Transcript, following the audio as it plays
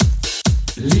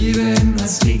Liebe in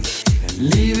Aspik,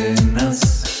 Liebe in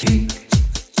Aspik.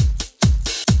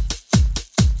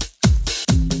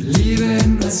 Liebe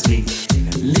in Aspik,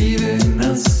 Liebe in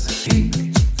Aspik.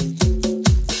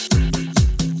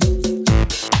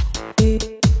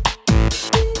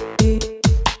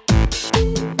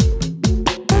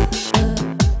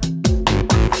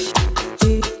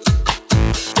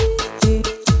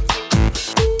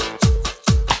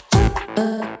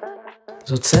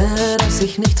 So zäh, dass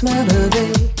sich nichts mehr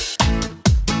bewegt,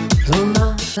 so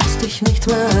nah, dass dich nicht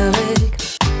mehr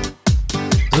erregt,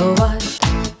 so weit,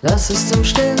 dass es zum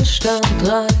Stillstand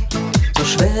reicht, so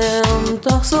schwer und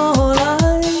doch so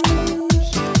leicht.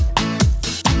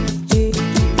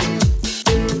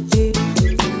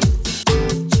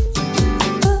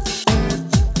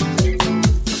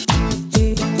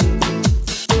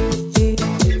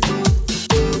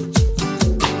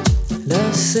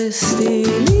 Das ist die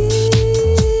Liebe.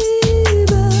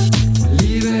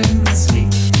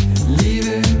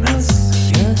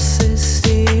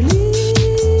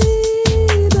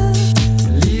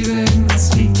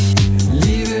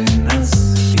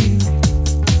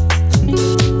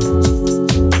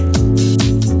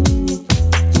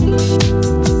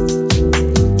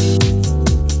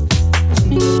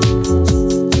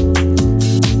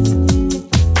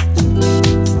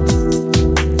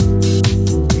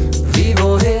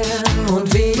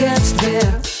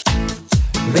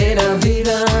 Weder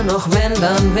wieder noch wenn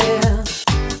dann wer.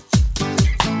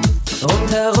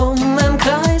 Und herum im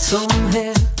Kreis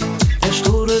umher der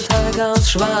Strudelteig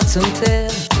aus schwarzem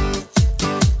Teer.